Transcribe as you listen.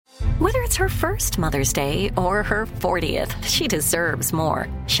Whether it's her first Mother's Day or her 40th, she deserves more.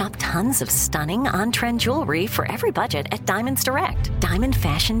 Shop tons of stunning on-trend jewelry for every budget at Diamonds Direct. Diamond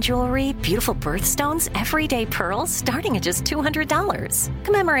fashion jewelry, beautiful birthstones, everyday pearls starting at just $200.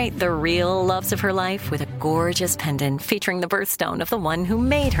 Commemorate the real loves of her life with a gorgeous pendant featuring the birthstone of the one who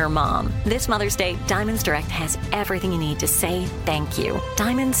made her mom. This Mother's Day, Diamonds Direct has everything you need to say thank you.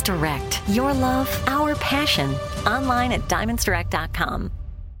 Diamonds Direct. Your love, our passion. Online at diamondsdirect.com.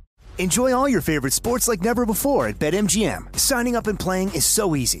 Enjoy all your favorite sports like never before at BetMGM. Signing up and playing is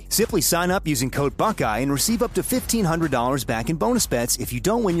so easy. Simply sign up using code Buckeye and receive up to $1,500 back in bonus bets if you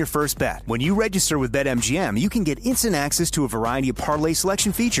don't win your first bet. When you register with BetMGM, you can get instant access to a variety of parlay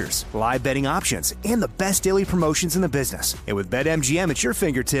selection features, live betting options, and the best daily promotions in the business. And with BetMGM at your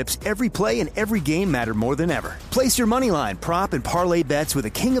fingertips, every play and every game matter more than ever. Place your moneyline, prop, and parlay bets with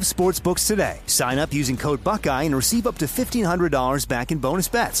the king of sportsbooks today. Sign up using code Buckeye and receive up to $1,500 back in bonus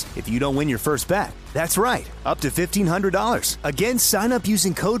bets if you don't win your first bet. That's right, up to $1,500. Again, sign up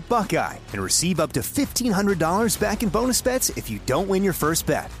using code Buckeye and receive up to $1,500 back in bonus bets if you don't win your first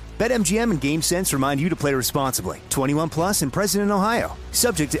bet. BetMGM and GameSense remind you to play responsibly. 21 plus and present in Ohio.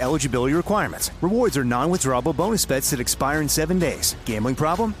 Subject to eligibility requirements. Rewards are non-withdrawable bonus bets that expire in 7 days. Gambling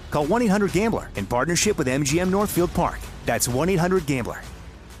problem? Call 1-800-GAMBLER in partnership with MGM Northfield Park. That's 1-800-GAMBLER.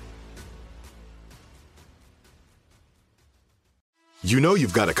 You know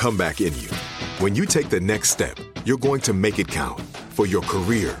you've got a comeback in you. When you take the next step, you're going to make it count. For your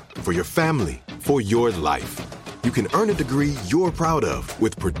career, for your family, for your life. You can earn a degree you're proud of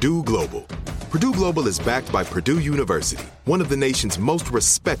with Purdue Global. Purdue Global is backed by Purdue University, one of the nation's most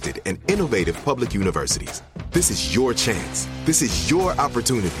respected and innovative public universities. This is your chance. This is your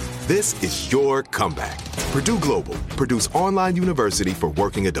opportunity. This is your comeback. Purdue Global, Purdue's online university for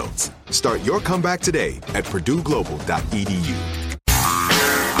working adults. Start your comeback today at purdueglobal.edu.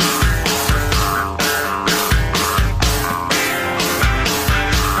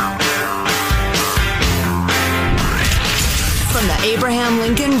 From the Abraham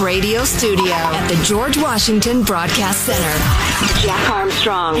Lincoln Radio Studio at the George Washington Broadcast Center, Jack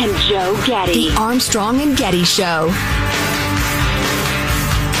Armstrong and Joe Getty. The Armstrong and Getty Show.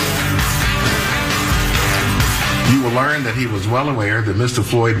 You will learn that he was well aware that Mr.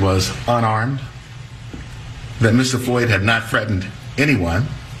 Floyd was unarmed, that Mr. Floyd had not threatened anyone,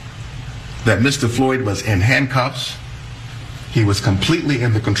 that Mr. Floyd was in handcuffs, he was completely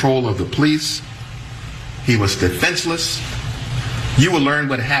in the control of the police, he was defenseless. You will learn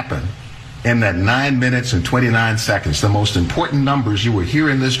what happened in that 9 minutes and 29 seconds. The most important numbers you will hear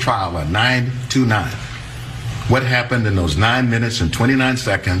in this trial are 929. What happened in those 9 minutes and 29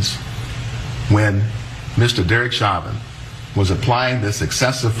 seconds when Mr. Derek Chauvin was applying this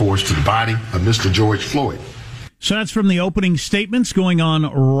excessive force to the body of Mr. George Floyd. So that's from the opening statements going on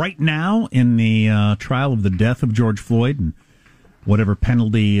right now in the trial of the death of George Floyd and whatever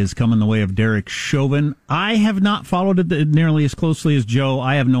penalty is coming the way of Derek Chauvin. I have not followed it nearly as closely as Joe.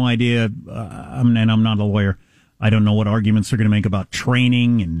 I have no idea, and I'm not a lawyer. I don't know what arguments they're going to make about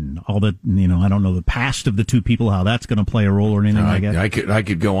training and all that. I don't know the past of the two people, how that's going to play a role or anything like that. I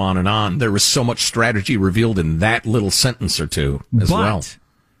could go on and on. There was so much strategy revealed in that little sentence or two as well.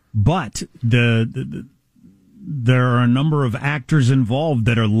 But there are a number of actors involved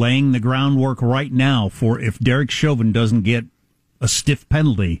that are laying the groundwork right now for if Derek Chauvin doesn't get a stiff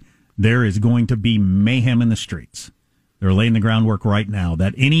penalty, there is going to be mayhem in the streets. They're laying the groundwork right now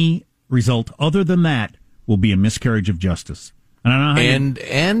that any result other than that will be a miscarriage of justice. And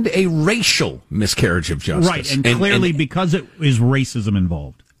a racial miscarriage of justice. Right, and clearly because it is racism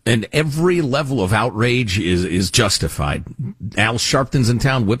involved. And every level of outrage is justified. Al Sharpton's in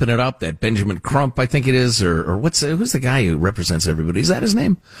town whipping it up. That Benjamin Crump, I think it is, or who's the guy who represents everybody? Is that his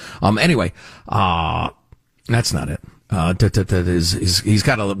name? Anyway, that's not it. He's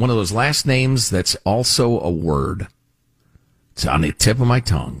got one of those last names that's also a word. It's on the tip of my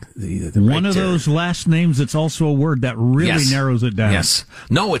tongue. One of those last names that's also a word that really narrows it down. Yes.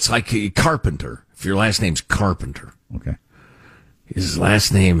 No, it's like Carpenter. If your last name's Carpenter. Okay. His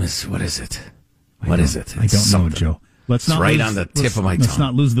last name is, what is it? What is it? I don't know, Joe. Let's not right on the tip of my tongue. Let's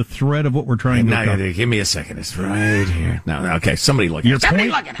not lose the thread of what we're trying to cover. Give me a second. It's right here. No, okay. Somebody look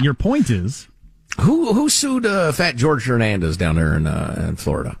at it. Your point is... Who sued Fat George Hernandez down there in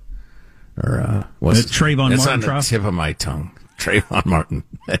Florida? Or was it Trayvon Martin? It's on the tip of my tongue. Trayvon Martin.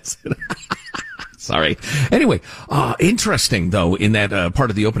 That's it. Sorry. Anyway, interesting though in that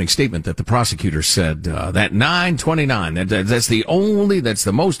part of the opening statement that the prosecutor said that 929. That's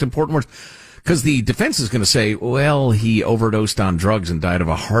the most important word. Because the defense is going to say, well, he overdosed on drugs and died of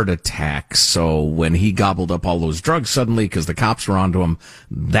a heart attack. So when he gobbled up all those drugs suddenly because the cops were onto him,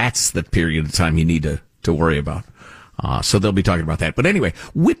 that's the period of time you need to worry about. So they'll be talking about that. But anyway,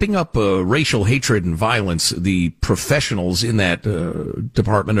 whipping up racial hatred and violence, the professionals in that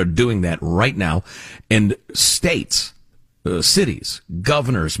department are doing that right now. And states, cities,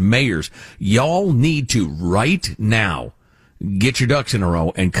 governors, mayors, y'all need to right now get your ducks in a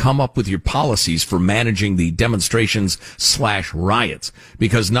row and come up with your policies for managing the demonstrations / riots.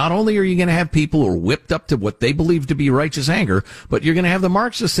 Because not only are you going to have people who are whipped up to what they believe to be righteous anger, but you're going to have the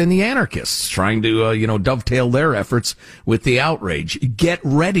Marxists and the anarchists trying to, dovetail their efforts with the outrage. Get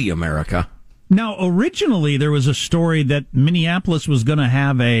ready, America. Now, originally there was a story that Minneapolis was going to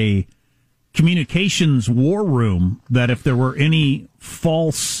have a communications war room, that if there were any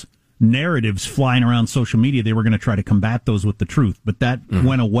false narratives flying around social media, they were going to try to combat those with the truth. But that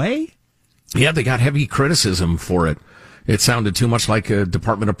went away? Yeah, they got heavy criticism for it. It sounded too much like a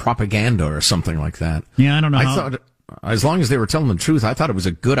Department of Propaganda or something like that. Yeah, I don't know. I thought, as long as they were telling the truth, I thought it was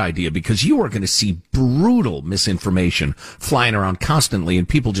a good idea, because you are going to see brutal misinformation flying around constantly and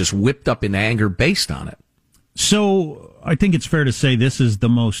people just whipped up in anger based on it. So I think it's fair to say this is the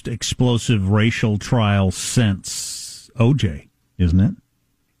most explosive racial trial since OJ, isn't it?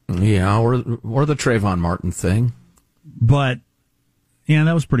 Yeah, or the Trayvon Martin thing. But, yeah,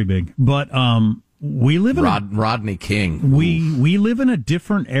 that was pretty big. But we live in Rodney King. We live in a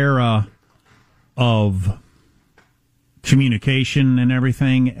different era of communication and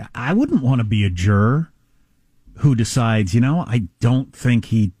everything. I wouldn't want to be a juror who decides, I don't think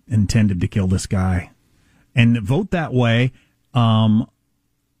he intended to kill this guy, and vote that way. Because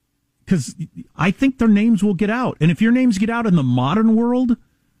I think their names will get out. And if your names get out in the modern world,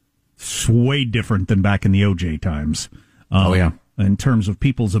 it's way different than back in the OJ times. In terms of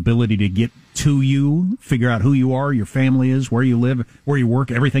people's ability to get to you, figure out who you are, your family is, where you live, where you work,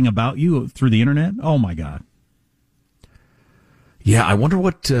 everything about you through the internet. Oh, my God. Yeah, I wonder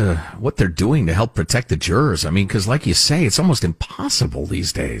what they're doing to help protect the jurors. I mean, because like you say, it's almost impossible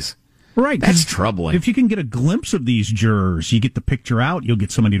these days. Right. That's troubling. If you can get a glimpse of these jurors, you get the picture out, you'll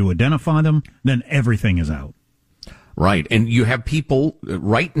get somebody to identify them, then everything is out. Right. And you have people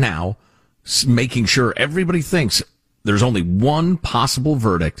right now making sure everybody thinks there's only one possible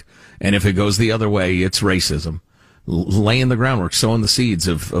verdict, and if it goes the other way, it's racism. Laying the groundwork, sowing the seeds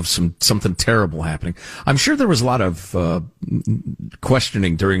of something terrible happening. I'm sure there was a lot of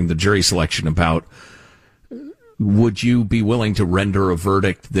questioning during the jury selection about, would you be willing to render a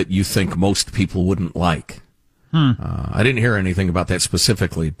verdict that you think most people wouldn't like? I didn't hear anything about that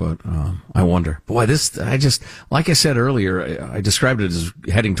specifically, but I wonder. Boy, like I said earlier, I described it as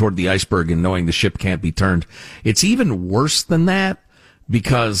heading toward the iceberg and knowing the ship can't be turned. It's even worse than that,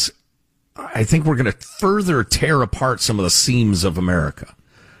 because I think we're going to further tear apart some of the seams of America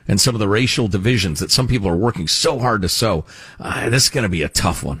and some of the racial divisions that some people are working so hard to sow. This is going to be a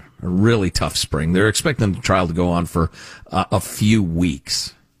tough one, a really tough spring. They're expecting the trial to go on for a few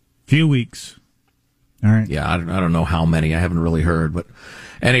weeks. All right. Yeah, I don't know how many. I haven't really heard, but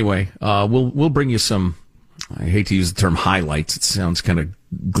anyway, we'll bring you some. I hate to use the term highlights. It sounds kind of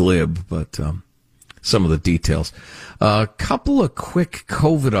glib, but some of the details. A couple of quick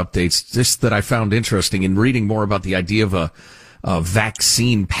COVID updates, just that I found interesting in reading more about the idea of a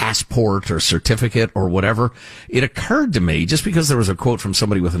vaccine passport or certificate or whatever. It occurred to me, just because there was a quote from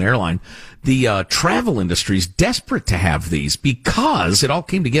somebody with an airline, the travel industry is desperate to have these, because it all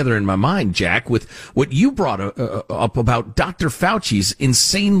came together in my mind, Jack, with what you brought up about Dr. Fauci's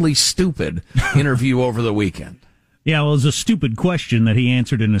insanely stupid interview over the weekend. Yeah, well, it was a stupid question that he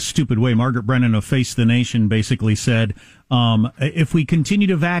answered in a stupid way. Margaret Brennan of Face the Nation basically said, if we continue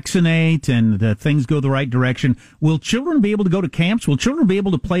to vaccinate and things go the right direction, will children be able to go to camps? Will children be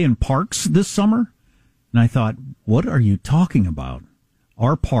able to play in parks this summer? And I thought, what are you talking about?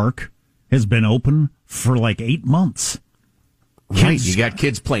 Our park has been open for like 8 months. Right, you got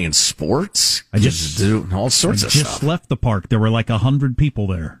kids playing sports. I just do all sorts of stuff. I just left the park. There were like 100 people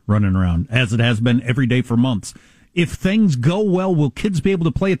there running around, as it has been every day for months. If things go well, will kids be able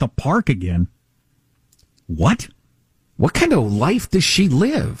to play at the park again? What? What kind of life does she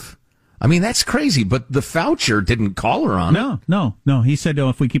live? I mean, that's crazy, but the Fauci didn't call her on it. No. He said,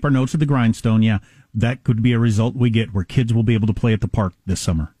 if we keep our nose to the grindstone, that could be a result we get where kids will be able to play at the park this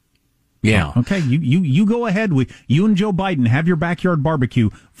summer. Yeah. Okay, you go ahead. You and Joe Biden have your backyard barbecue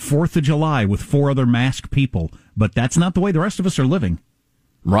 4th of July with 4 other masked people, but that's not the way the rest of us are living.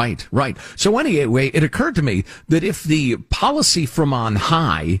 Right. So anyway, it occurred to me that if the policy from on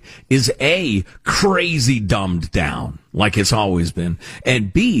high is crazy dumbed down, like it's always been,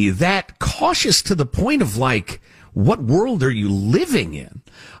 and B, that cautious to the point of like, what world are you living in?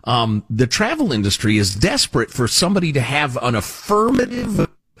 The travel industry is desperate for somebody to have an affirmative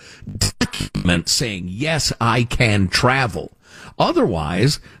document saying, yes, I can travel.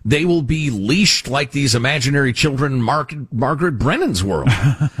 Otherwise, they will be leashed like these imaginary children in Margaret Brennan's world.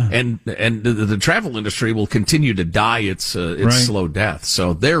 and the travel industry will continue to die its right. slow death.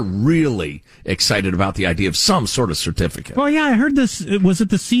 So they're really excited about the idea of some sort of certificate. Well, yeah, I heard this. Was it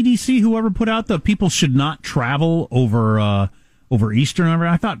the CDC, whoever put out the people should not travel over Easter? And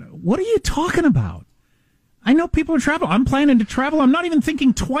I thought, what are you talking about? I know people are traveling. I'm planning to travel. I'm not even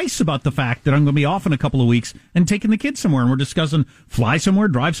thinking twice about the fact that I'm going to be off in a couple of weeks and taking the kids somewhere. And we're discussing fly somewhere,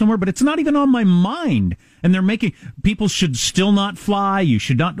 drive somewhere, but it's not even on my mind. And they're making people should still not fly. You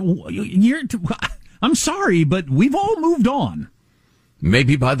should not. I'm sorry, but we've all moved on.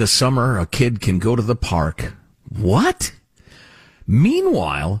 Maybe by the summer, a kid can go to the park. What?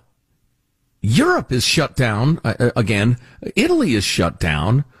 Meanwhile, Europe is shut down again. Italy is shut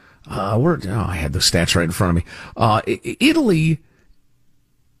down. I had the stats right in front of me. Italy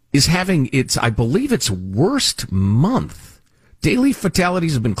is having I believe its worst month. Daily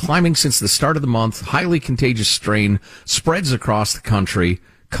fatalities have been climbing since the start of the month. Highly contagious strain spreads across the country.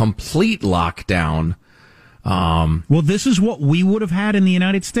 Complete lockdown. Well, this is what we would have had in the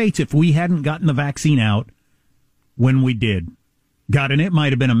United States if we hadn't gotten the vaccine out when we did. God, and it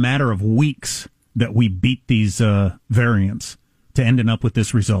might have been a matter of weeks that we beat these variants to ending up with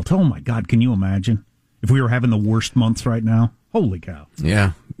this result. Oh, my God, can you imagine if we were having the worst months right now? Holy cow.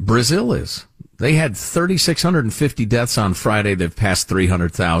 Yeah, Brazil is. They had 3,650 deaths on Friday. They've passed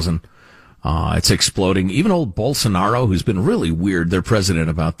 300,000. It's exploding. Even old Bolsonaro, who's been really weird, their president,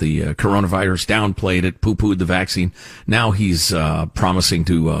 about the coronavirus, downplayed it, poo-pooed the vaccine. Now he's promising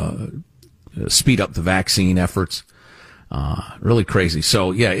to speed up the vaccine efforts. Really crazy.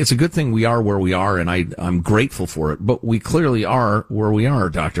 So, yeah, it's a good thing we are where we are, and I'm grateful for it. But we clearly are where we are,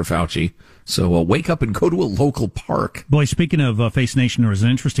 Dr. Fauci. So wake up and go to a local park. Boy, speaking of Face Nation, there was an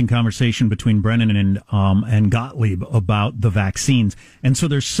interesting conversation between Brennan and Gottlieb about the vaccines. And so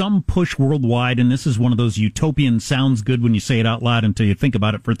there's some push worldwide, and this is one of those utopian, sounds good when you say it out loud until you think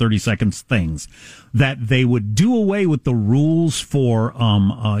about it for 30 seconds things, that they would do away with the rules for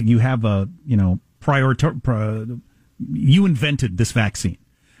you have a, you invented this vaccine.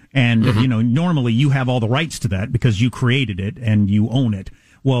 And, normally you have all the rights to that because you created it and you own it.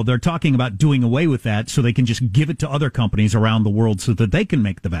 Well, they're talking about doing away with that so they can just give it to other companies around the world so that they can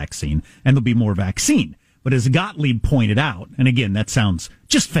make the vaccine and there'll be more vaccine. But as Gottlieb pointed out, and again, that sounds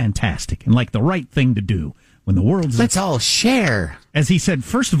just fantastic and like the right thing to do when the world's... Let's all share. As he said,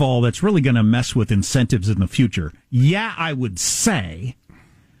 first of all, that's really going to mess with incentives in the future. Yeah, I would say...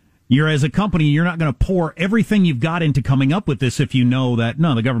 As a company, you're not going to pour everything you've got into coming up with this if you know that,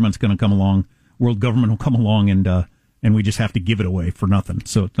 no, the government's going to come along, world government will come along, and we just have to give it away for nothing.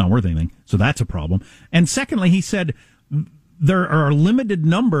 So it's not worth anything. So that's a problem. And secondly, he said there are limited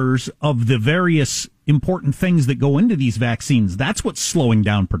numbers of the various important things that go into these vaccines. That's what's slowing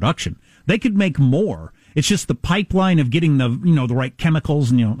down production. They could make more. It's just the pipeline of getting the right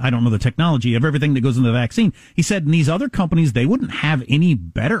chemicals and, I don't know the technology of everything that goes into the vaccine. He said, and these other companies, they wouldn't have any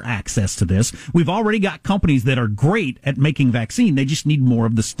better access to this. We've already got companies that are great at making vaccine. They just need more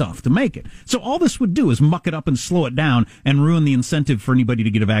of the stuff to make it. So all this would do is muck it up and slow it down and ruin the incentive for anybody to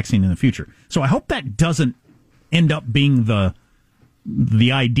get a vaccine in the future. So I hope that doesn't end up being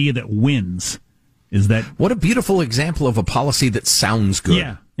the idea that wins. Is that what a beautiful example of a policy that sounds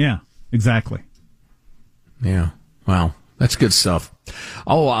good. Yeah, exactly. Yeah. Wow. That's good stuff.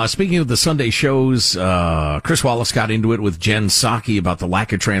 Oh, speaking of the Sunday shows, Chris Wallace got into it with Jen Psaki about the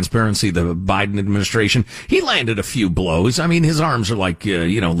lack of transparency of the Biden administration. He landed a few blows. I mean, his arms are like,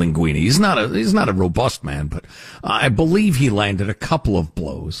 linguini. He's not a robust man, but I believe he landed a couple of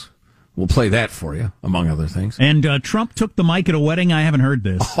blows. We'll play that for you, among other things. And Trump took the mic at a wedding. I haven't heard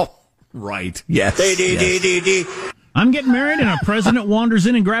this. Oh, right. Yes. I'm getting married and a president wanders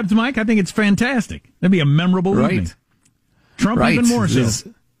in and grabs the mic. I think it's fantastic. That'd be a memorable evening. Trump even more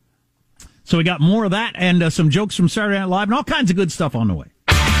so. So we got more of that and some jokes from Saturday Night Live and all kinds of good stuff on the way.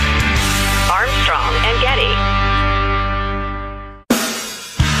 Armstrong and Getty.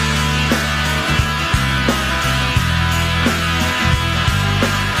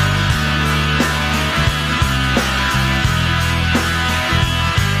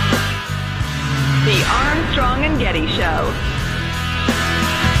 The Armstrong and Getty Show.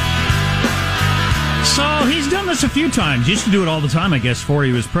 So he's done this a few times. He used to do it all the time, I guess, before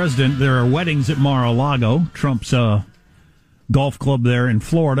he was president. There are weddings at Mar-a-Lago. Trump's golf club there in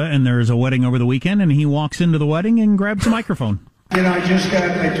Florida, and there's a wedding over the weekend, and he walks into the wedding and grabs the microphone. You know, I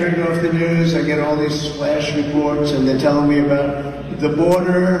turned off the news, I get all these flash reports, and they're telling me about the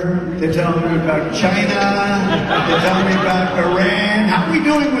border, they're telling me about China, they're telling me about Iran. How are we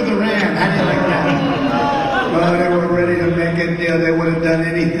doing with Iran? How do you like that? Well, they were ready to make it, they would have done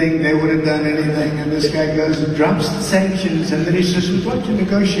anything, and this guy goes and drops the sanctions, and then he says, we'd like to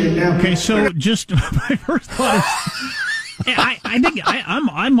negotiate now. Okay, so just my first thought is... I think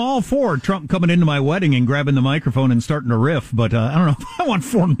I'm all for Trump coming into my wedding and grabbing the microphone and starting to riff, but I don't know if I want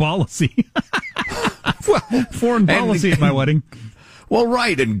foreign policy. Foreign policy at my wedding. Well,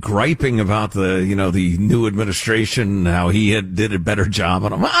 right, and griping about the new administration, how he did a better job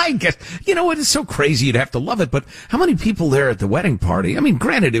on them. I guess, it is so crazy you'd have to love it, but how many people there at the wedding party? I mean,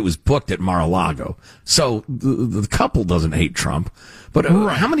 granted, it was booked at Mar-a-Lago, so the couple doesn't hate Trump, but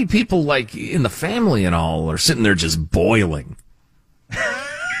how many people, like, in the family and all, are sitting there just boiling?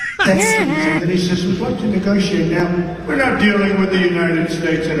 And he says, we'd like to negotiate now. We're not dealing with the United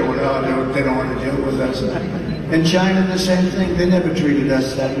States. They don't want to deal with us. And China, the same thing. They never treated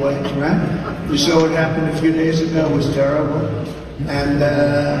us that way, right? You saw what happened a few days ago. It was terrible. And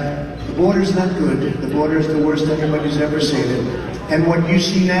the border's not good. The border is the worst anybody's ever seen it. And what you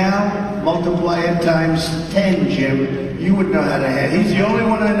see now, multiply it times 10, Jim. You would know how to handle. He's the only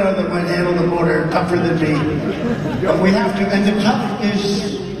one I know that might handle the border tougher than me. But we have to. And the tough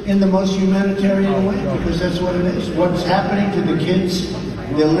is in the most humanitarian way, because that's what it is. What's happening to the kids,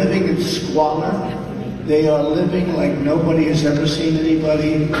 they're living in squalor. They are living like nobody has ever seen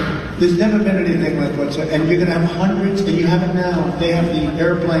anybody. There's never been anything like what's happening. And you're going to have hundreds, and you have it now. They have the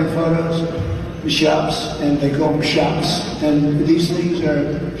airplane photos, the shops, and they call them shops. And these things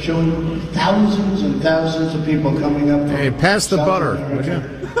are showing thousands and thousands of people coming up. Hey, pass the butter.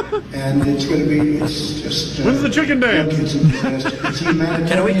 And it's going to be, it's just... When's the chicken dance? It's humanitarian.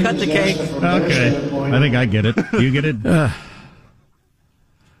 Can we cut the cake? Okay. I think I get it. Do you get it?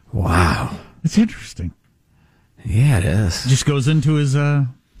 Wow. It's interesting. Yeah, it is. Just goes into his, why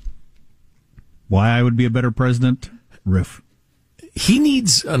I would be a better president riff. He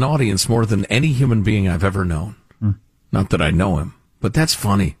needs an audience more than any human being I've ever known. Not that I know him, but that's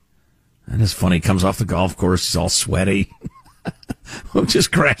funny. That is funny. He comes off the golf course, he's all sweaty. Who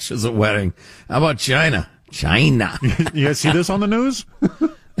just crashes a wedding? How about China? China. You guys see this on the news?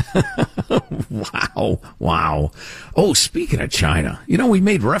 Wow. Oh, speaking of China, we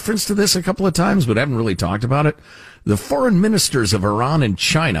made reference to this a couple of times, but haven't really talked about it. The foreign ministers of Iran and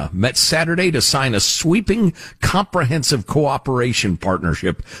China met Saturday to sign a sweeping, comprehensive cooperation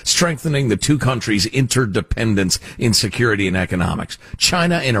partnership, strengthening the two countries' interdependence in security and economics.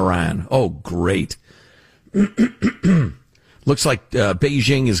 China and Iran. Oh, great. Looks like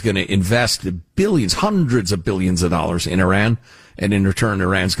Beijing is going to invest billions, hundreds of billions of dollars in Iran, and in return,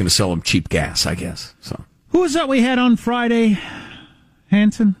 Iran's going to sell them cheap gas, I guess. So, who was that we had on Friday?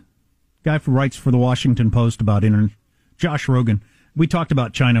 Hanson, guy who writes for the Washington Post about internet. Josh Rogan. We talked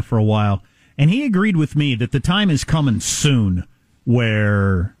about China for a while, and he agreed with me that the time is coming soon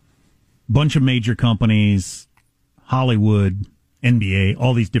where a bunch of major companies, Hollywood, NBA,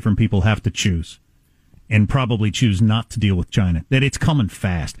 all these different people have to choose. And probably choose not to deal with China. That it's coming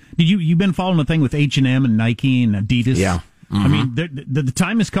fast. You've been following the thing with H&M and Nike and Adidas? Yeah. Mm-hmm. I mean, the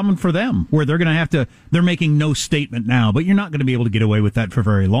time is coming for them where they're going to have to, they're making no statement now, but you're not going to be able to get away with that for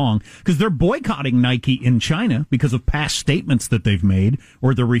very long because they're boycotting Nike in China because of past statements that they've made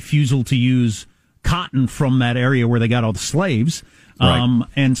or the refusal to use cotton from that area where they got all the slaves. Right.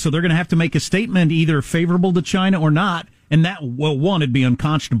 And so they're going to have to make a statement either favorable to China or not. And that, well, one, it'd be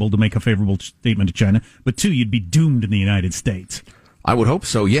unconscionable to make a favorable statement to China, but two, you'd be doomed in the United States. I would hope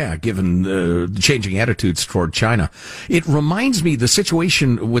so, yeah, given the changing attitudes toward China. It reminds me the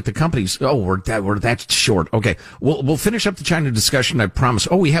situation with the companies. Oh, we're that short. Okay, we'll finish up the China discussion, I promise.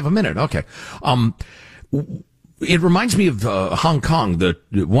 Oh, we have a minute. Okay. It reminds me of Hong Kong, the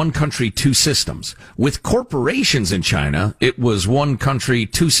one country, two systems. With corporations in China, it was one country,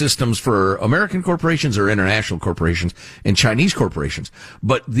 two systems for American corporations or international corporations and Chinese corporations.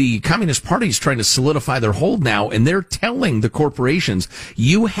 But the Communist Party is trying to solidify their hold now, and they're telling the corporations,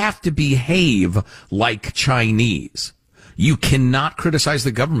 you have to behave like Chinese. You cannot criticize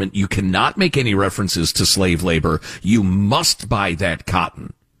the government. You cannot make any references to slave labor. You must buy that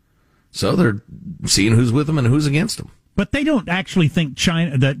cotton. So they're seeing who's with them and who's against them. But they don't actually think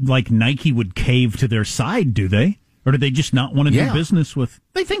China, that like Nike would cave to their side, do they? Or do they just not want to do business with?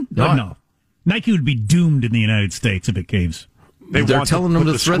 They think no. Nike would be doomed in the United States if it caves. They're telling them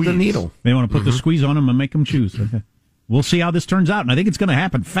to thread the needle. They want to put the squeeze on them and make them choose. Okay. We'll see how this turns out, and I think it's going to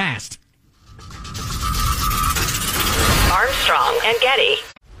happen fast. Armstrong and Getty.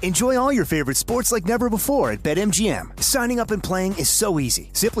 Enjoy all your favorite sports like never before at BetMGM. Signing up and playing is so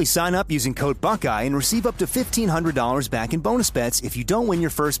easy. Simply sign up using code Buckeye and receive up to $1,500 back in bonus bets if you don't win your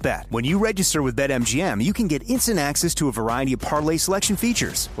first bet. When you register with BetMGM, you can get instant access to a variety of parlay selection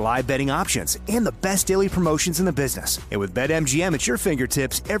features, live betting options, and the best daily promotions in the business. And with BetMGM at your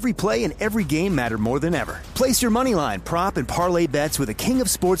fingertips, every play and every game matter more than ever. Place your moneyline, prop, and parlay bets with the king of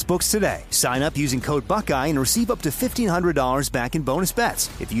sportsbooks today. Sign up using code Buckeye and receive up to $1,500 back in bonus bets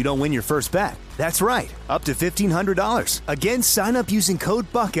if you don't win your first bet. That's right, up to $1,500. Again, sign up using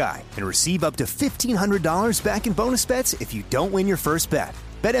code Buckeye and receive up to $1,500 back in bonus bets if you don't win your first bet.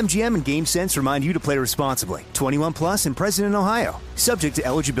 BetMGM and GameSense remind you to play responsibly. 21 plus and present in Ohio. Subject to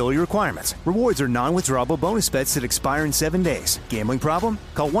eligibility requirements. Rewards are non-withdrawable bonus bets that expire in 7 days. Gambling problem?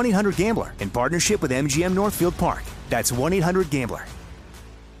 Call 1-800-GAMBLER in partnership with MGM Northfield Park. That's 1-800-GAMBLER.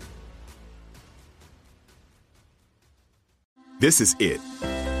 This is it.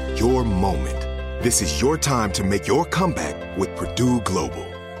 Your moment. This is your time to make your comeback with Purdue Global.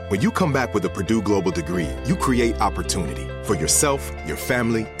 When you come back with a Purdue Global degree, you create opportunity for yourself, your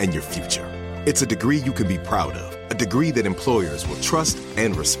family, and your future. It's a degree you can be proud of, a degree that employers will trust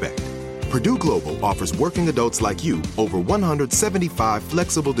and respect. Purdue Global offers working adults like you over 175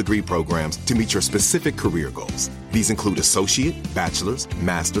 flexible degree programs to meet your specific career goals. These include associate, bachelor's,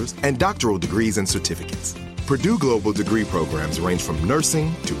 master's, and doctoral degrees and certificates. Purdue Global degree programs range from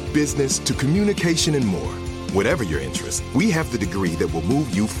nursing to business to communication and more. Whatever your interest, we have the degree that will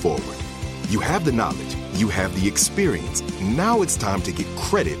move you forward. You have the knowledge, you have the experience. Now it's time to get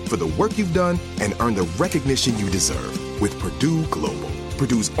credit for the work you've done and earn the recognition you deserve with Purdue Global,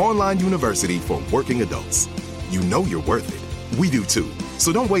 Purdue's online university for working adults. You know you're worth it. We do too.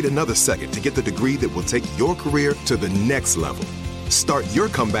 So don't wait another second to get the degree that will take your career to the next level. Start your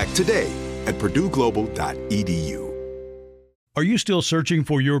comeback today at purdueglobal.edu. Are you still searching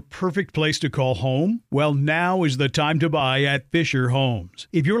for your perfect place to call home? Well, now is the time to buy at Fisher Homes.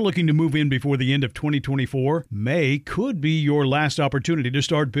 If you're looking to move in before the end of 2024, May could be your last opportunity to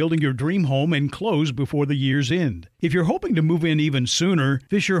start building your dream home and close before the year's end. If you're hoping to move in even sooner,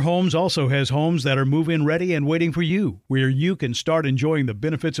 Fisher Homes also has homes that are move-in ready and waiting for you, where you can start enjoying the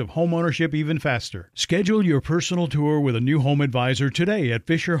benefits of homeownership even faster. Schedule your personal tour with a new home advisor today at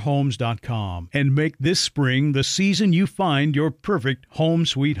FisherHomes.com and make this spring the season you find your perfect home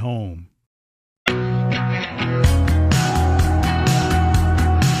sweet home.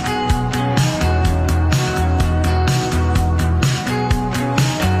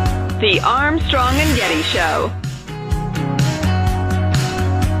 The Armstrong and Getty Show.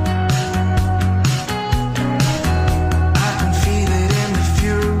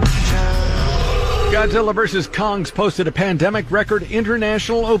 Godzilla vs. Kong's posted a pandemic record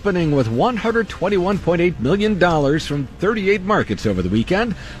international opening with $121.8 million from 38 markets over the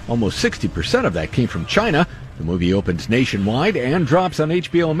weekend. Almost 60% of that came from China. The movie opens nationwide and drops on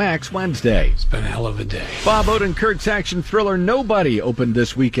HBO Max Wednesday. It's been a hell of a day. Bob Odenkirk's action thriller Nobody opened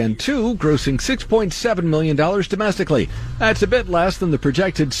this weekend too, grossing $6.7 million domestically. That's a bit less than the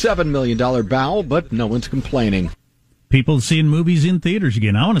projected $7 million bow, but no one's complaining. People seeing movies in theaters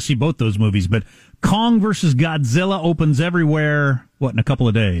again. I want to see both those movies, but Kong versus Godzilla opens everywhere, in a couple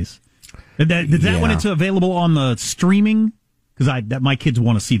of days? Is that when it's available on the streaming? Because my kids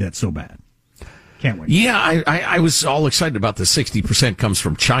want to see that so bad. Can't wait. Yeah, I was all excited about the 60% comes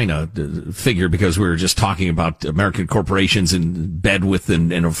from China figure because we were just talking about American corporations in bed with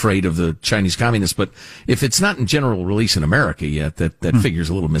and afraid of the Chinese communists. But if it's not in general release in America yet, that figure's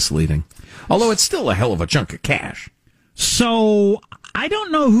a little misleading. Although it's still a hell of a chunk of cash. So I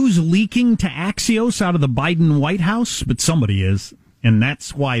don't know who's leaking to Axios out of the Biden White House, but somebody is. And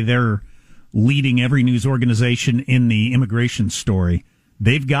that's why they're leading every news organization in the immigration story.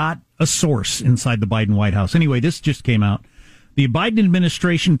 They've got a source inside the Biden White House. Anyway, this just came out. The Biden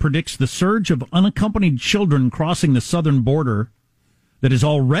administration predicts the surge of unaccompanied children crossing the southern border that is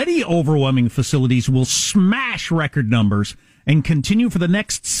already overwhelming facilities will smash record numbers and continue for the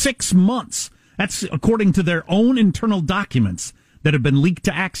next 6 months. That's according to their own internal documents that have been leaked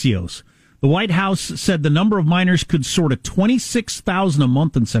to Axios. The White House said the number of minors could soar to 26,000 a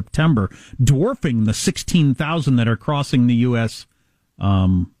month in September, dwarfing the 16,000 that are crossing the U.S.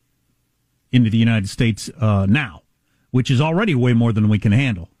 Into the United States now, which is already way more than we can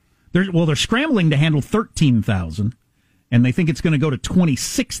handle. They're scrambling to handle 13,000, and they think it's going to go to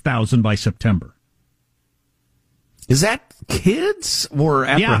 26,000 by September. Is that kids or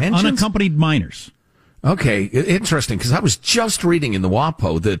apprehensions? Yeah, unaccompanied minors. Okay, interesting, because I was just reading in the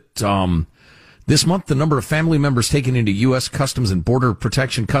WAPO that This month, the number of family members taken into U.S. Customs and Border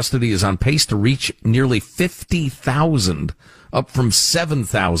Protection custody is on pace to reach nearly 50,000, up from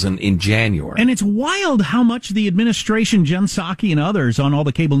 7,000 in January. And it's wild how much the administration, Jen Psaki and others on all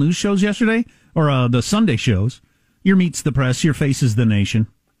the cable news shows yesterday, or the Sunday shows, your Meets the Press, your Faces the Nation,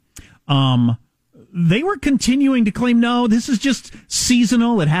 they were continuing to claim, no, this is just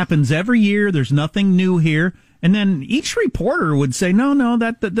seasonal. It happens every year. There's nothing new here. And then each reporter would say, no,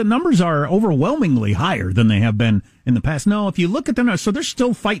 that the numbers are overwhelmingly higher than they have been in the past. No, if you look at them, so they're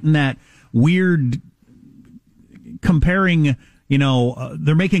still fighting that weird comparing,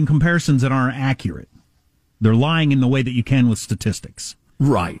 they're making comparisons that aren't accurate. They're lying in the way that you can with statistics.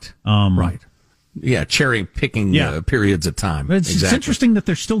 Right. Right. Yeah, cherry picking periods of time. It's interesting that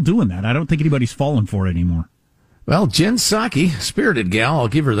they're still doing that. I don't think anybody's falling for it anymore. Well, Jen Psaki, spirited gal, I'll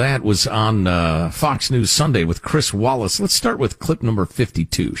give her that, was on Fox News Sunday with Chris Wallace. Let's start with clip number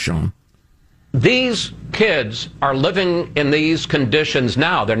 52, Sean. These kids are living in these conditions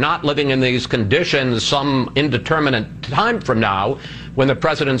now. They're not living in these conditions some indeterminate time from now when the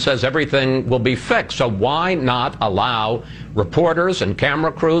president says everything will be fixed. So why not allow reporters and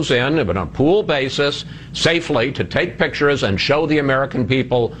camera crews in on a pool basis safely to take pictures and show the American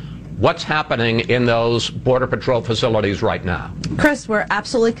people what's happening in those Border Patrol facilities right now? Chris, we're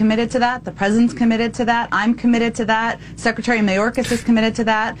absolutely committed to that. The president's committed to that. I'm committed to that. Secretary Mayorkas is committed to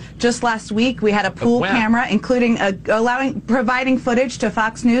that. Just last week, we had a pool camera, including providing footage to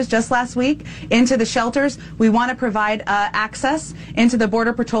Fox News just last week into the shelters. We want to provide access into the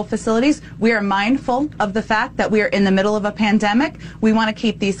Border Patrol facilities. We are mindful of the fact that we are in the middle of a pandemic. We want to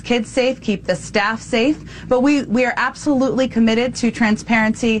keep these kids safe, keep the staff safe, but we are absolutely committed to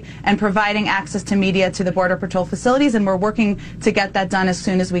transparency and providing access to media to the Border Patrol facilities, and we're working to get that done as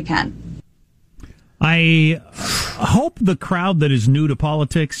soon as we can. I hope the crowd that is new to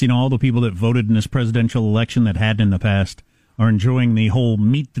politics, all the people that voted in this presidential election that hadn't in the past, are enjoying the whole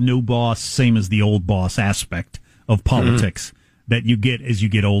meet the new boss, same as the old boss aspect of politics that you get as you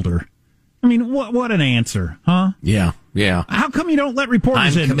get older. I mean, what an answer, huh? Yeah. How come you don't let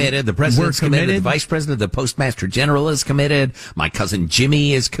reporters in? I'm committed. The president's committed. The vice president, the postmaster general is committed. My cousin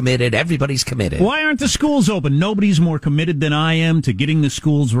Jimmy is committed. Everybody's committed. Why aren't the schools open? Nobody's more committed than I am to getting the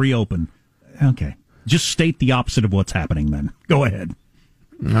schools reopened. Okay. Just state the opposite of what's happening then. Go ahead.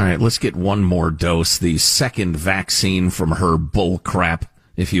 All right, let's get one more dose. The second vaccine from her bull crap,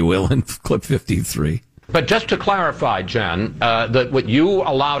 if you will, in clip 53. But just to clarify, Jen, that what you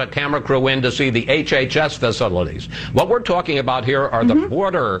allowed a camera crew in to see the HHS facilities. What we're talking about here are the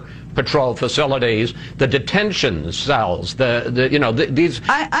Border Patrol facilities, the detention cells, there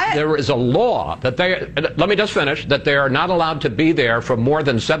is a law that let me just finish, that they are not allowed to be there for more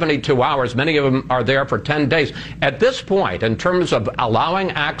than 72 hours. Many of them are there for 10 days. At this point, in terms of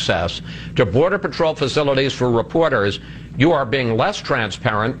allowing access to Border Patrol facilities for reporters, you are being less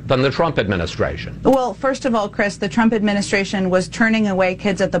transparent than the Trump administration. Well, first of all, Chris, the Trump administration was turning away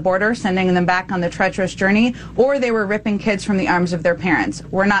kids at the border, sending them back on the treacherous journey, or they were ripping kids from the arms of their parents.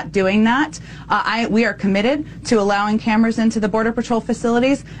 We're not doing that. We are committed to allowing cameras into the Border Patrol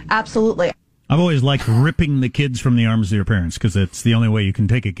facilities. Absolutely. I've always liked ripping the kids from the arms of their parents because it's the only way you can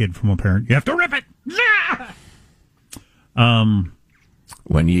take a kid from a parent. You have to rip it.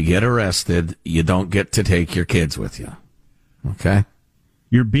 When you get arrested, you don't get to take your kids with you. Okay.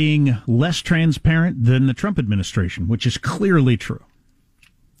 You're being less transparent than the Trump administration, which is clearly true.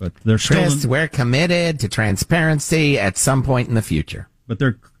 But they're we're committed to transparency at some point in the future. But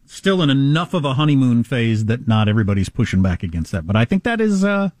they're still in enough of a honeymoon phase that not everybody's pushing back against that. But I think that is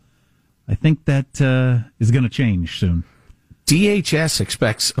going to change soon. DHS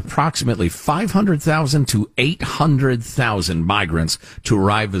expects approximately 500,000 to 800,000 migrants to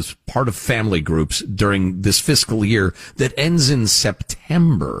arrive as part of family groups during this fiscal year that ends in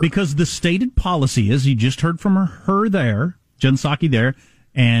September. Because the stated policy is, you just heard from her there, Jen Psaki there,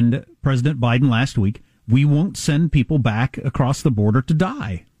 and President Biden last week, we won't send people back across the border to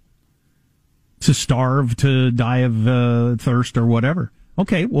die, to starve, to die of thirst or whatever.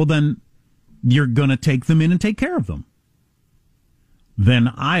 Okay, well then you're going to take them in and take care of them.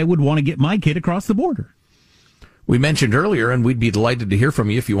 Then I would want to get my kid across the border. We mentioned earlier, and we'd be delighted to hear from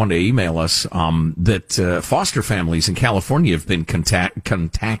you if you want to email us, that foster families in California have been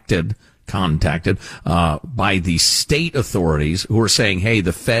contacted by the state authorities who are saying, hey,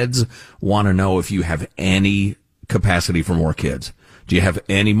 the feds want to know if you have any capacity for more kids. Do you have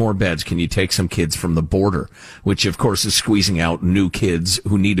any more beds? Can you take some kids from the border? Which, of course, is squeezing out new kids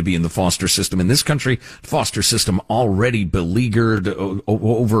who need to be in the foster system. In this country, foster system already beleaguered,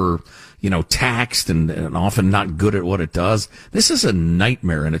 over, taxed and often not good at what it does. This is a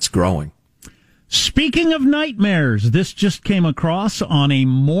nightmare, and it's growing. Speaking of nightmares, this just came across on a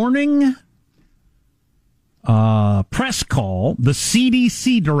morning press call. The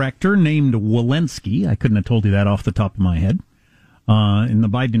CDC director named Walensky, I couldn't have told you that off the top of my head, in the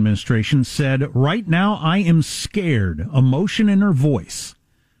Biden administration, said, "Right now I am scared," emotion in her voice,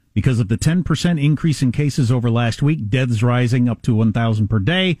 because of the 10% increase in cases over last week, deaths rising up to 1,000 per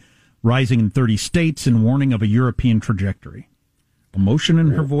day, rising in 30 states, and warning of a European trajectory. Emotion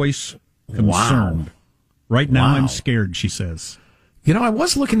in her voice, concerned. Wow. Right now I'm scared, she says. You know, I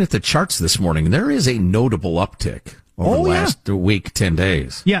was looking at the charts this morning. There is a notable uptick over the last week, 10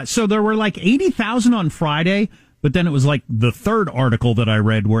 days. Yeah, so there were like 80,000 on Friday, but then it was like the third article that I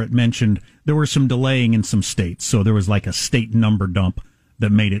read where it mentioned there were some delaying in some states. So there was like a state number dump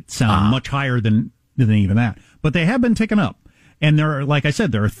that made it sound much higher than even that. But they have been ticking up. And there are, like I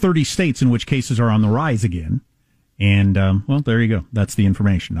said, there are 30 states in which cases are on the rise again. And, well, there you go. That's the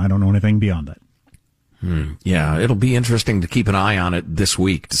information. I don't know anything beyond that. Yeah, it'll be interesting to keep an eye on it this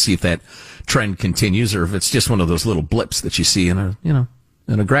week to see if that trend continues or if it's just one of those little blips that you see in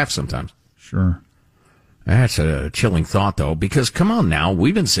a graph sometimes. Sure. That's a chilling thought, though, because come on now,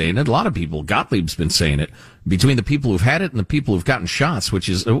 we've been saying it. A lot of people, Gottlieb's been saying it, between the people who've had it and the people who've gotten shots, which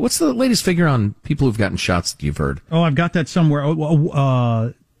is, what's the latest figure on people who've gotten shots that you've heard? Oh, I've got that somewhere.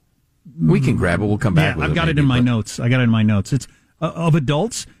 We can grab it. We'll come back with it. I've got it in my notes. It's of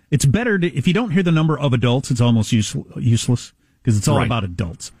adults. It's better to, if you don't hear the number of adults, it's almost useless because it's all about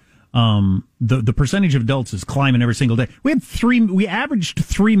adults. The percentage of adults is climbing every single day. We averaged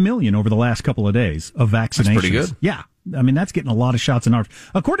 3 million over the last couple of days of vaccinations. That's pretty good. Yeah. I mean, that's getting a lot of shots in ours.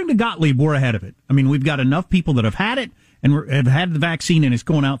 According to Gottlieb, we're ahead of it. I mean, we've got enough people that have had it and have had the vaccine, and it's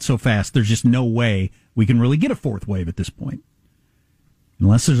going out so fast, there's just no way we can really get a fourth wave at this point.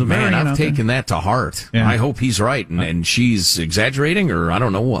 Unless there's a variant. Man, I've taken that to heart. Yeah. I hope he's right and she's exaggerating, or I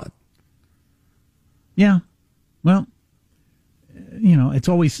don't know what. Yeah. Well,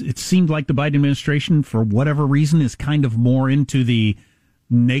 it seemed like the Biden administration, for whatever reason, is kind of more into the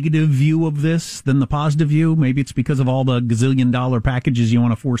negative view of this than the positive view. Maybe it's because of all the gazillion-dollar packages you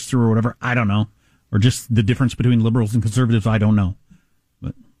want to force through or whatever. I don't know. Or just the difference between liberals and conservatives. I don't know.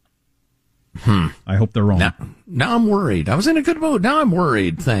 But I hope they're wrong. Now I'm worried. I was in a good mood. Now I'm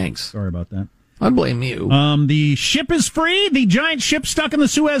worried. Thanks. Sorry about that. I blame you. The ship is free. The giant ship stuck in the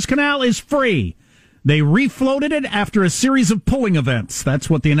Suez Canal is free. They refloated it after a series of pulling events. That's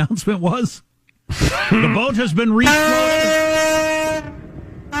what the announcement was. The boat has been refloated.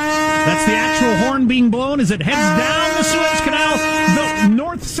 That's the actual horn being blown as it heads down the Suez Canal, the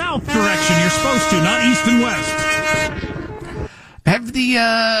north-south direction you're supposed to, not east and west. Have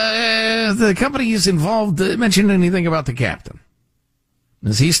the companies involved mentioned anything about the captain?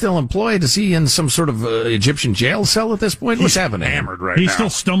 Is he still employed? Is he in some sort of Egyptian jail cell at this point? What's happening? Hammered right He's now. still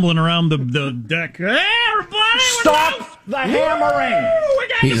stumbling around the deck. Hey, everybody! Stop the hammering! We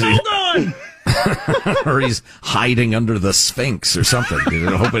got the boat going! Or he's hiding under the Sphinx or something,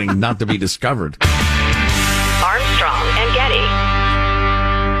 hoping not to be discovered. Armstrong and Getty.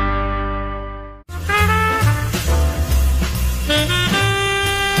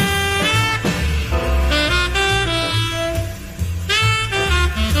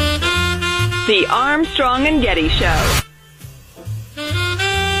 The Armstrong and Getty Show.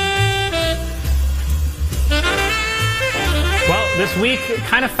 Well, this week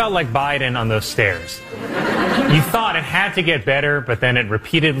kind of felt like Biden on those stairs. You thought it had to get better, but then it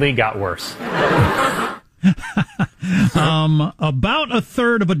repeatedly got worse. About a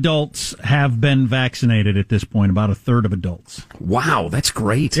third of adults have been vaccinated at this point. About a third of adults. Wow, that's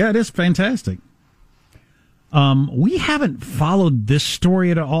great. Yeah, it is fantastic. We haven't followed this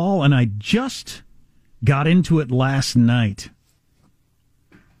story at all, and I just got into it last night.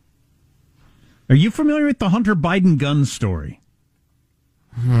 Are you familiar with the Hunter Biden gun story?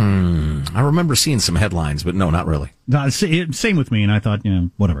 I remember seeing some headlines, but no, not really. Same with me, and I thought,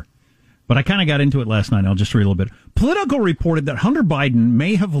 whatever. But I kind of got into it last night. I'll just read a little bit. Politico reported that Hunter Biden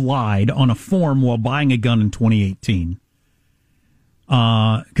may have lied on a form while buying a gun in 2018.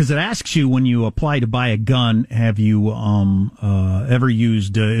 Because it asks you when you apply to buy a gun, have you ever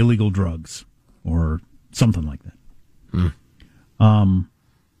used illegal drugs or something like that?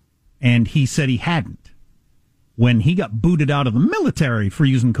 And he said he hadn't when he got booted out of the military for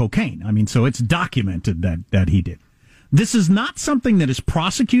using cocaine. I mean, so it's documented that he did. This is not something that is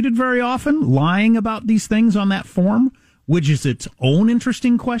prosecuted very often, lying about these things on that form, which is its own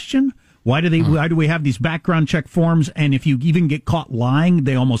interesting question. Why do we have these background check forms? And if you even get caught lying,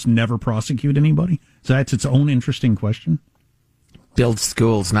 they almost never prosecute anybody. So that's its own interesting question. Build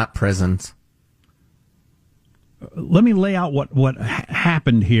schools, not prisons. Let me lay out what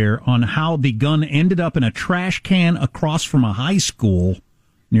happened here on how the gun ended up in a trash can across from a high school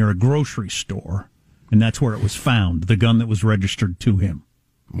near a grocery store. And that's where it was found, the gun that was registered to him.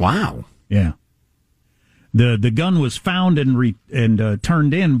 Wow. Yeah. The gun was found and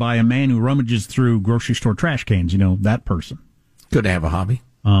turned in by a man who rummages through grocery store trash cans, that person. Good to have a hobby.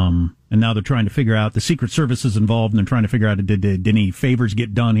 And now they're trying to figure out, the Secret Service is involved, and they're trying to figure out, did any favors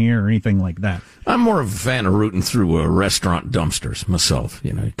get done here or anything like that? I'm more of a fan of rooting through restaurant dumpsters myself.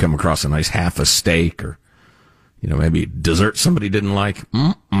 You come across a nice half a steak or, maybe dessert somebody didn't like.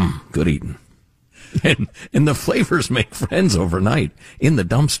 Good eating. And the flavors make friends overnight in the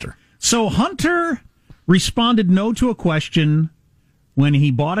dumpster. So Hunter responded no to a question when he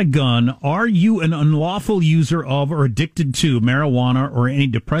bought a gun. Are you an unlawful user of or addicted to marijuana or any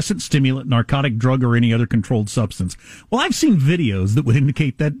depressant, stimulant, narcotic, drug, or any other controlled substance? Well, I've seen videos that would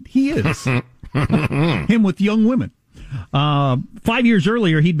indicate that he is. Him with young women. 5 years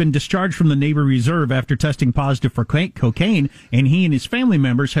earlier, he'd been discharged from the Navy Reserve after testing positive for cocaine, and he and his family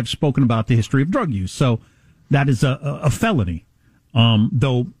members have spoken about the history of drug use. So that is a felony,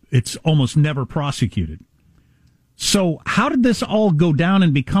 though it's almost never prosecuted. So how did this all go down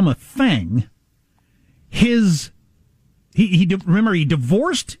and become a thing? Remember, he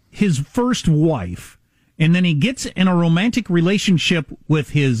divorced his first wife, and then he gets in a romantic relationship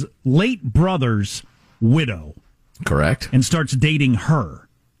with his late brother's widow. Correct. And starts dating her.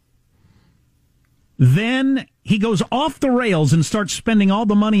 Then he goes off the rails and starts spending all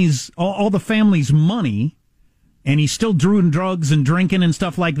the family's money, and he's still doing drugs and drinking and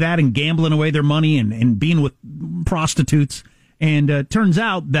stuff like that and gambling away their money and being with prostitutes. And turns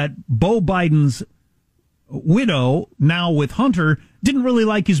out that Beau Biden's widow, now with Hunter, didn't really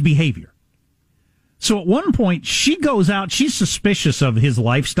like his behavior. So at one point, she goes out, she's suspicious of his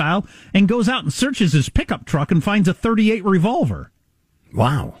lifestyle, and goes out and searches his pickup truck and finds a .38 revolver.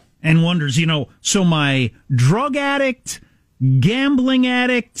 Wow. And wonders, so my drug addict, gambling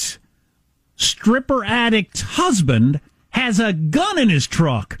addict, stripper addict husband has a gun in his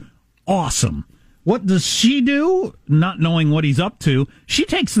truck. Awesome. What does she do? Not knowing what he's up to, she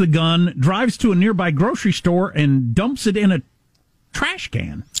takes the gun, drives to a nearby grocery store, and dumps it in a trash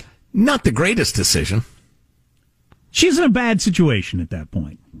can. Not the greatest decision. She's in a bad situation at that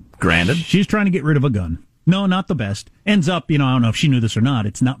point. Granted. She's trying to get rid of a gun. No, not the best. Ends up, I don't know if she knew this or not,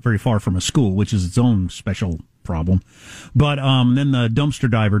 it's not very far from a school, which is its own special problem. But then the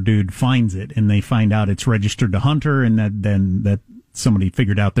dumpster diver dude finds it, and they find out it's registered to Hunter, and that somebody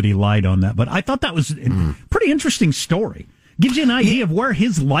figured out that he lied on that. But I thought that was a pretty interesting story. Gives you an idea of where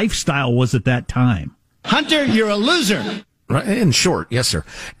his lifestyle was at that time. Hunter, you're a loser. Right, in short, yes, sir.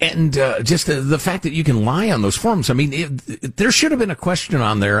 And just the fact that you can lie on those forms. I mean, there should have been a question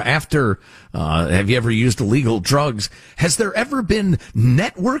on there after, have you ever used illegal drugs? Has there ever been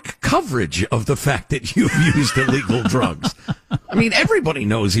network coverage of the fact that you've used illegal drugs? I mean, everybody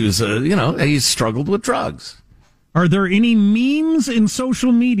knows he was, he's struggled with drugs. Are there any memes in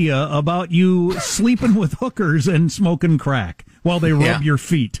social media about you sleeping with hookers and smoking crack while they rub your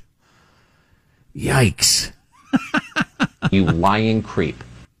feet? Yikes. You lying creep.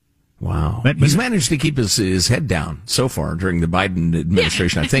 Wow. He's managed to keep his head down so far during the Biden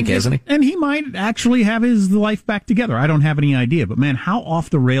administration, I think, hasn't he? And he might actually have his life back together. I don't have any idea. But, man, how off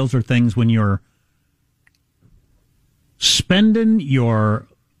the rails are things when you're spending your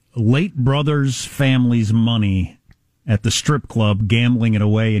late brother's family's money at the strip club, gambling it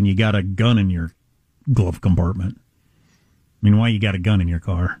away, and you got a gun in your glove compartment? I mean, why you got a gun in your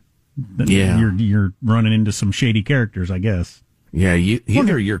car? Yeah. You're running into some shady characters, I guess. Yeah,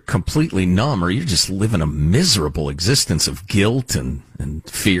 either you're completely numb or you're just living a miserable existence of guilt and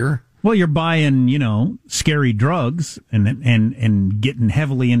fear. Well, you're buying, scary drugs and getting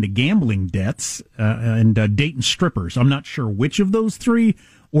heavily into gambling debts and dating strippers. I'm not sure which of those three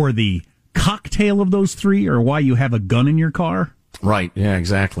or the cocktail of those three or why you have a gun in your car. Right, yeah,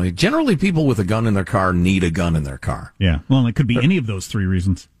 exactly. Generally, people with a gun in their car need a gun in their car. Yeah, well, it could be any of those three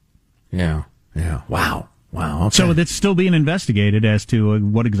reasons. Yeah. Wow. Okay. So it's still being investigated as to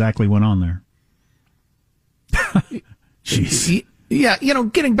what exactly went on there. Jeez. Yeah,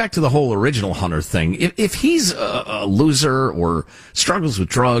 getting back to the whole original Hunter thing, if he's a loser or struggles with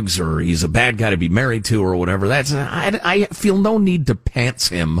drugs or he's a bad guy to be married to or whatever, I feel no need to pants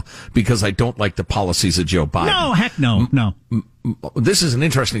him because I don't like the policies of Joe Biden. No, heck no. This is an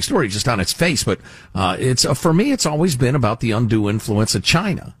interesting story just on its face, but for me, it's always been about the undue influence of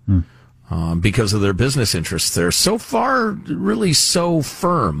China. Because of their business interests. They're so far really so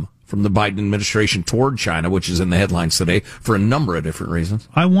firm from the Biden administration toward China, which is in the headlines today for a number of different reasons.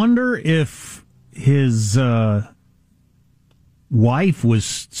 I wonder if his wife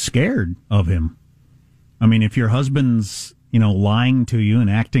was scared of him. I mean, if your husband's, lying to you and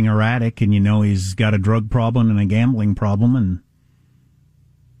acting erratic and he's got a drug problem and a gambling problem and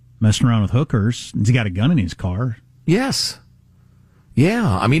messing around with hookers, and he's got a gun in his car. Yes.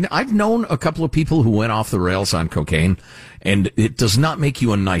 Yeah. I mean, I've known a couple of people who went off the rails on cocaine, and it does not make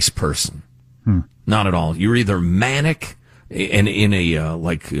you a nice person. Not at all. You're either manic and in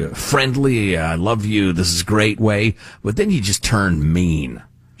a friendly, I love you, this is great way, but then you just turn mean.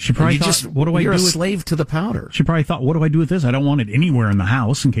 She probably thought, what do I do? You're a with slave to the powder. She probably thought, what do I do with this? I don't want it anywhere in the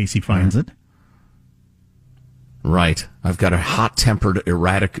house in case he finds it. Right. I've got a hot-tempered,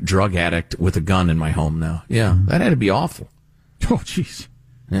 erratic drug addict with a gun in my home now. Yeah, that had to be awful. Oh, jeez.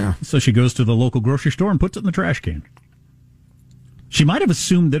 Yeah. So she goes to the local grocery store and puts it in the trash can. She might have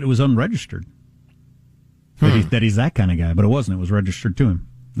assumed that it was unregistered. That he's that kind of guy, but it wasn't. It was registered to him.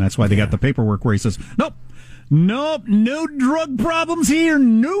 And that's why they got the paperwork where he says, nope, no drug problems here,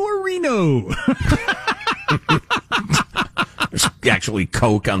 no Reno. There's actually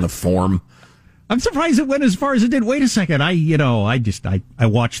Coke on the form. I'm surprised it went as far as it did. Wait a second. I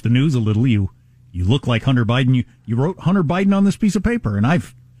watched the news a little. You look like Hunter Biden. You wrote Hunter Biden on this piece of paper, and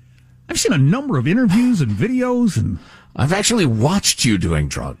I've seen a number of interviews and videos, and I've actually watched you doing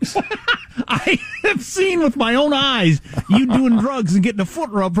drugs. I have seen with my own eyes you doing drugs and getting a foot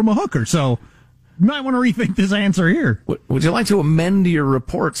rub from a hooker. So you might want to rethink this answer here. Would you like to amend your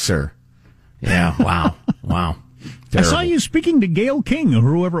report, sir? Yeah. Wow. Terrible. I saw you speaking to Gayle King or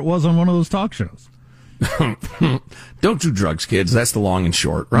whoever it was on one of those talk shows. Don't do drugs, kids. That's the long and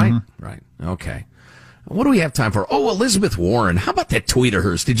short, right? Mm-hmm. Right. Okay. What do we have time for? Oh, Elizabeth Warren. How about that tweet of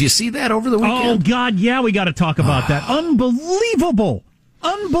hers? Did you see that over the weekend? Oh, God, yeah, we got to talk about that. Unbelievable.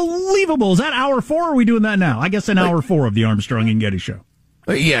 Is that hour 4 or are we doing that now? I guess in hour 4 of the Armstrong and Getty Show.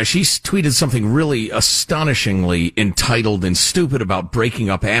 Yeah, she tweeted something really astonishingly entitled and stupid about breaking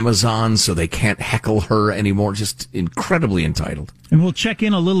up Amazon so they can't heckle her anymore. Just incredibly entitled. And we'll check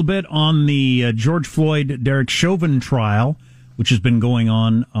in a little bit on the George Floyd, Derek Chauvin trial, which has been going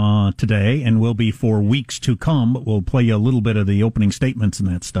on today and will be for weeks to come. But we'll play you a little bit of the opening statements and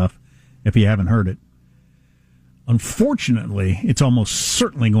that stuff if you haven't heard it. Unfortunately, it's almost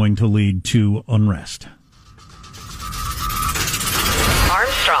certainly going to lead to unrest.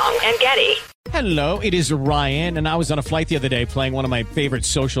 Armstrong and Getty. Hello, it is Ryan, and I was on a flight the other day playing one of my favorite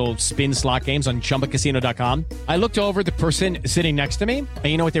social spin slot games on ChumbaCasino.com. I looked over at the person sitting next to me, and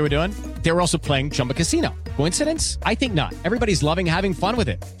you know what they were doing? They were also playing Chumba Casino. Coincidence? I think not. Everybody's loving having fun with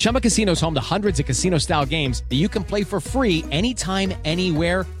it. Chumba Casino is home to hundreds of casino-style games that you can play for free anytime,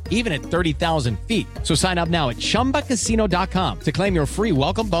 anywhere, even at 30,000 feet. So sign up now at ChumbaCasino.com to claim your free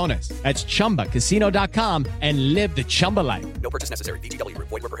welcome bonus. That's ChumbaCasino.com and live the Chumba life. No purchase necessary. VGW.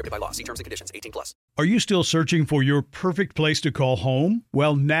 Void where prohibited by law. See terms and conditions. 18+. Are you still searching for your perfect place to call home?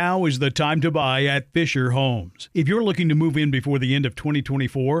 Well, now is the time to buy at Fisher Homes. If you're looking to move in before the end of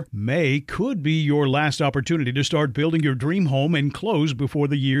 2024, May could be your last opportunity to start building your dream home and close before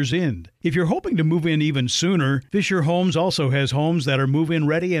the year's end. If you're hoping to move in even sooner, Fisher Homes also has homes that are move-in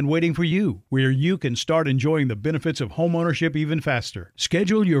ready and waiting for you, where you can start enjoying the benefits of homeownership even faster.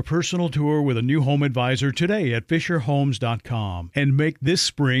 Schedule your personal tour with a new home advisor today at FisherHomes.com and make this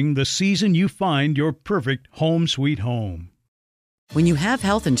spring the season you find your perfect home sweet home. When you have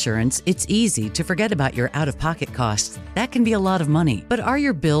health insurance, it's easy to forget about your out-of-pocket costs. That can be a lot of money. But are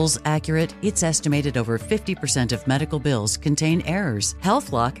your bills accurate? It's estimated over 50% of medical bills contain errors.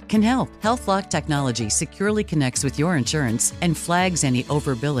 HealthLock can help. HealthLock technology securely connects with your insurance and flags any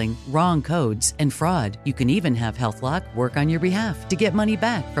overbilling, wrong codes, and fraud. You can even have HealthLock work on your behalf to get money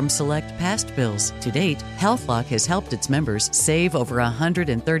back from select past bills. To date, HealthLock has helped its members save over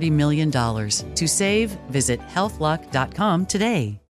 $130 million. To save, visit healthlock.com today.